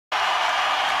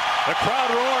The crowd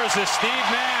roars as Steve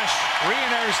Nash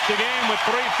re-enters the game with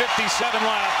 3:57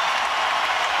 left.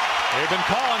 They've been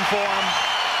calling for him.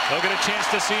 They'll get a chance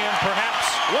to see him perhaps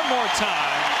one more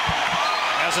time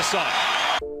as a Sun.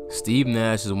 Steve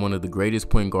Nash is one of the greatest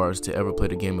point guards to ever play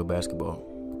the game of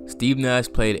basketball. Steve Nash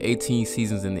played 18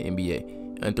 seasons in the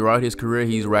NBA, and throughout his career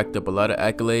he's racked up a lot of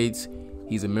accolades.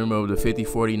 He's a member of the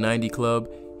 50-40-90 club.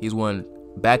 He's won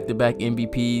back-to-back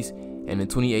MVPs, and in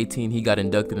 2018 he got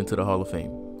inducted into the Hall of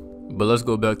Fame. But let's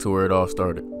go back to where it all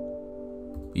started.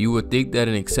 You would think that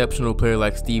an exceptional player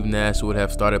like Steve Nash would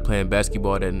have started playing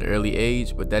basketball at an early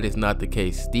age, but that is not the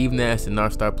case. Steve Nash did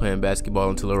not start playing basketball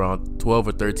until around 12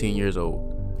 or 13 years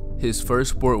old. His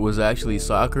first sport was actually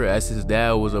soccer, as his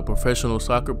dad was a professional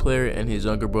soccer player and his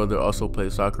younger brother also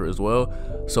played soccer as well,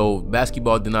 so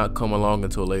basketball did not come along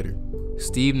until later.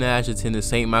 Steve Nash attended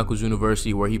St. Michael's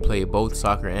University, where he played both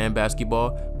soccer and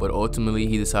basketball, but ultimately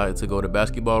he decided to go the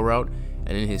basketball route,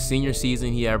 and in his senior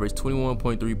season he averaged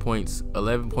 21.3 points,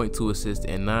 11.2 assists,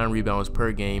 and 9 rebounds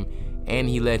per game, and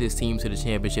he led his team to the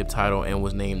championship title and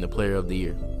was named the Player of the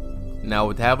Year. Now,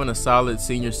 with having a solid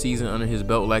senior season under his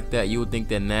belt like that, you would think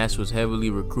that Nash was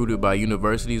heavily recruited by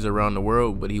universities around the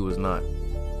world, but he was not.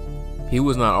 He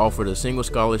was not offered a single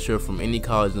scholarship from any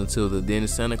college until the then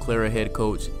Santa Clara head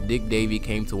coach Dick Davey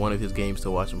came to one of his games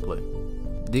to watch him play.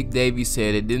 Dick Davey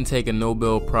said it didn't take a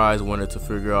Nobel Prize winner to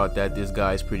figure out that this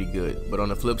guy is pretty good, but on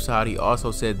the flip side he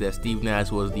also said that Steve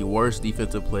Nash was the worst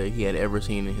defensive player he had ever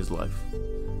seen in his life.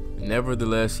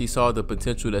 Nevertheless, he saw the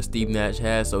potential that Steve Nash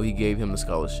had, so he gave him the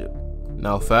scholarship.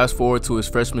 Now fast forward to his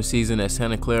freshman season at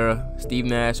Santa Clara, Steve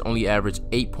Nash only averaged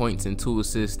 8 points and 2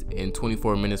 assists in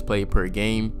 24 minutes played per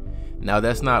game. Now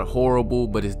that's not horrible,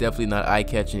 but it's definitely not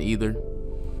eye-catching either.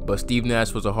 But Steve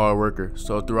Nash was a hard worker,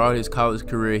 so throughout his college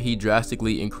career he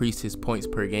drastically increased his points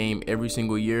per game every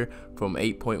single year, from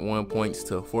 8.1 points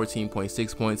to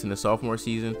 14.6 points in the sophomore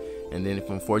season, and then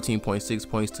from 14.6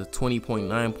 points to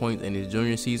 20.9 points in his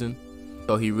junior season.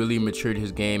 So he really matured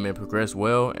his game and progressed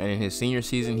well, and in his senior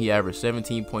season he averaged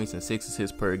 17 points and 6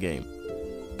 assists per game.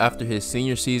 After his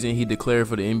senior season he declared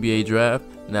for the NBA draft.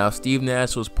 Now Steve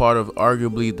Nash was part of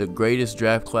arguably the greatest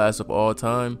draft class of all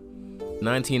time. The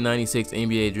 1996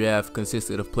 NBA draft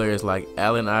consisted of players like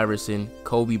Allen Iverson,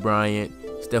 Kobe Bryant,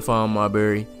 Stephon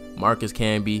Marbury, Marcus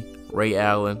Camby, Ray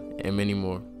Allen, and many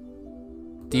more.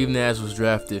 Steve Nash was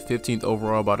drafted 15th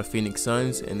overall by the Phoenix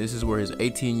Suns, and this is where his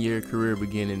 18-year career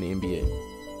began in the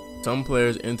NBA. Some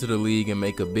players enter the league and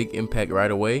make a big impact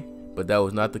right away, but that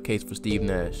was not the case for Steve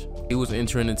Nash. He was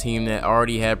entering a team that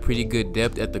already had pretty good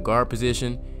depth at the guard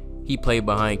position. He played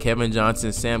behind Kevin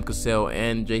Johnson, Sam Cassell,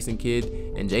 and Jason Kidd,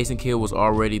 and Jason Kidd was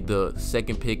already the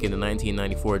second pick in the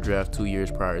 1994 draft 2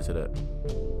 years prior to that.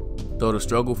 So the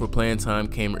struggle for playing time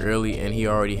came early, and he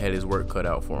already had his work cut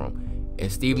out for him. In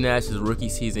Steve Nash's rookie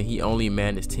season, he only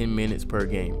managed 10 minutes per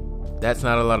game. That's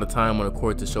not a lot of time on the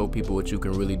court to show people what you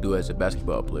can really do as a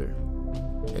basketball player.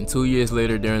 And 2 years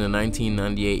later, during the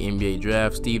 1998 NBA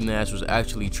draft, Steve Nash was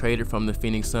actually traded from the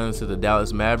Phoenix Suns to the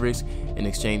Dallas Mavericks in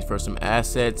exchange for some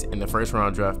assets and the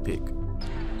first-round draft pick.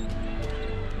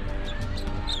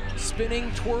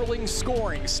 Spinning, twirling,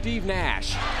 scoring, Steve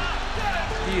Nash.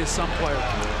 He is some player.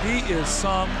 He is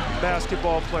some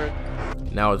basketball player.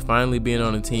 Now it's finally being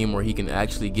on a team where he can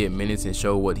actually get minutes and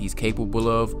show what he's capable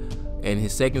of. In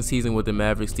his second season with the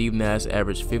Mavericks, Steve Nash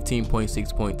averaged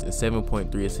 15.6 points and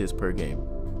 7.3 assists per game.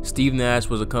 Steve Nash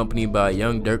was accompanied by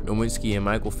young Dirk Nowitzki and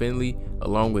Michael Finley,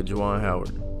 along with Juwan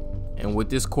Howard. And with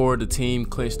this core, the team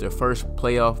clinched their first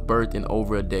playoff berth in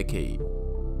over a decade.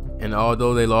 And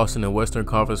although they lost in the Western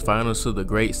Conference Finals to the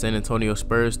great San Antonio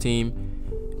Spurs team,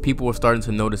 people were starting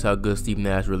to notice how good Steve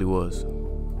Nash really was.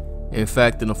 In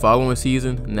fact, in the following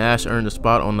season, Nash earned a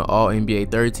spot on the All-NBA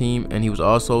third team, and he was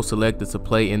also selected to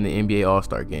play in the NBA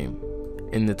All-Star game.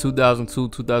 In the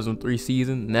 2002-2003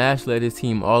 season, Nash led his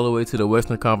team all the way to the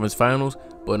Western Conference Finals,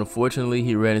 but unfortunately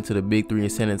he ran into the Big Three in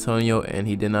San Antonio and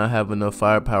he did not have enough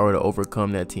firepower to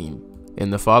overcome that team.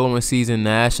 In the following season,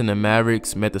 Nash and the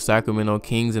Mavericks met the Sacramento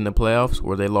Kings in the playoffs,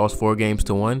 where they lost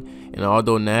 4-1, and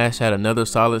although Nash had another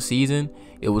solid season,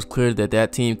 it was clear that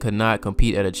that team could not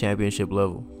compete at a championship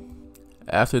level.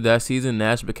 After that season,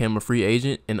 Nash became a free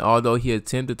agent, and although he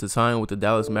attempted to sign with the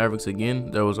Dallas Mavericks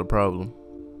again, there was a problem.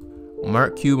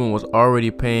 Mark Cuban was already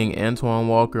paying Antoine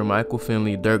Walker, Michael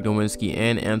Finley, Dirk Nowitzki,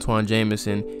 and Antoine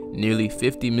Jamison nearly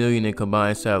 $50 million in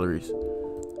combined salaries.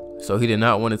 So he did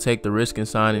not want to take the risk in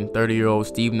signing 30-year-old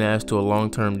Steve Nash to a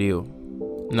long-term deal.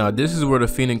 Now this is where the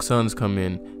Phoenix Suns come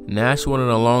in. Nash wanted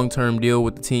a long-term deal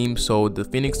with the team, so the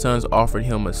Phoenix Suns offered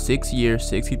him a 6-year,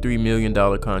 $63 million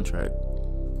contract.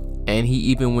 And he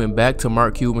even went back to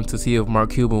Mark Cuban to see if Mark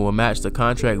Cuban would match the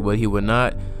contract, but he would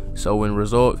not. So in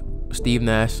result, Steve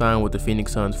Nash signed with the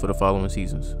Phoenix Suns for the following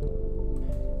seasons.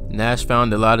 Nash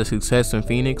found a lot of success in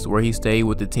Phoenix, where he stayed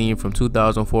with the team from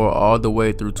 2004 all the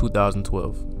way through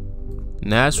 2012.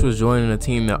 Nash was joining a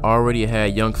team that already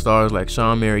had young stars like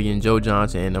Sean Marion, Joe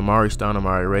Johnson, and Amari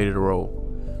Stoudemire ready to roll.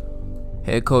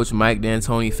 Head coach Mike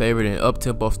D'Antoni favored an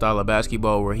up-tempo style of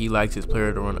basketball where he likes his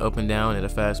player to run up and down at a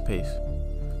fast pace.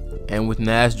 And with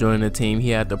Nash joining the team, he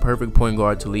had the perfect point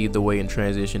guard to lead the way in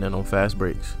transition and on fast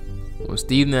breaks. When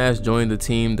Steve Nash joined the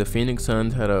team, the Phoenix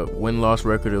Suns had a win-loss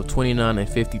record of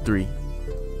 29-53.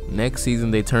 Next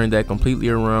season, they turned that completely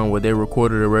around, where they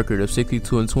recorded a record of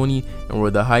 62-20 and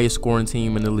were the highest scoring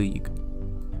team in the league.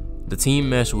 The team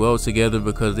meshed well together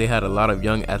because they had a lot of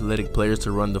young athletic players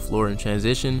to run the floor in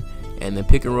transition, and the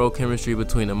pick and roll chemistry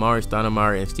between Amari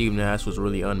Stoudemire and Steve Nash was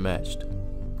really unmatched.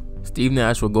 Steve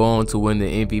Nash would go on to win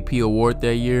the MVP award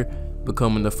that year,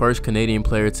 becoming the first Canadian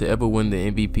player to ever win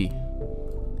the MVP.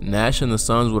 Nash and the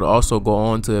Suns would also go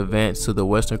on to advance to the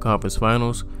Western Conference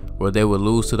Finals, where they would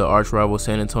lose to the arch-rival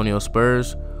San Antonio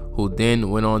Spurs, who then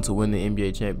went on to win the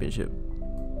NBA championship.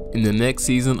 In the next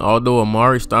season, although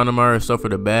Amari Stoudemire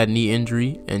suffered a bad knee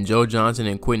injury and Joe Johnson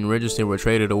and Quentin Richardson were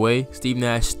traded away, Steve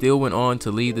Nash still went on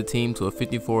to lead the team to a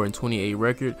 54-28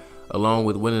 record, along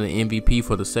with winning the MVP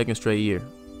for the second straight year.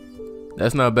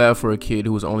 That's not bad for a kid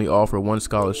who was only offered one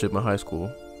scholarship in high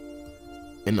school.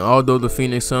 And although the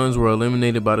Phoenix Suns were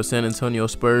eliminated by the San Antonio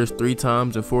Spurs 3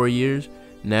 times in 4 years,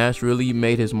 Nash really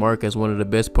made his mark as one of the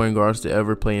best point guards to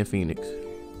ever play in Phoenix.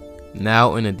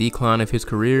 Now in the decline of his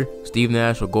career, Steve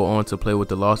Nash will go on to play with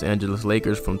the Los Angeles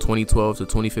Lakers from 2012 to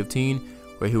 2015,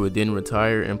 where he would then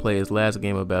retire and play his last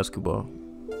game of basketball.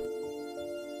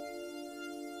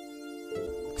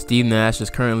 Steve Nash is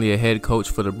currently a head coach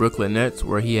for the Brooklyn Nets,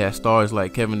 where he has stars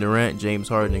like Kevin Durant, James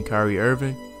Harden, and Kyrie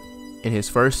Irving. In his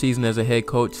first season as a head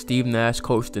coach, Steve Nash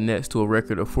coached the Nets to a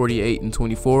record of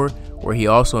 48-24, where he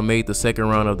also made the second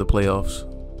round of the playoffs.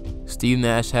 Steve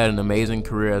Nash had an amazing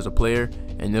career as a player,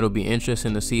 and it'll be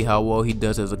interesting to see how well he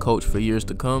does as a coach for years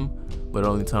to come, but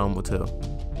only time will tell.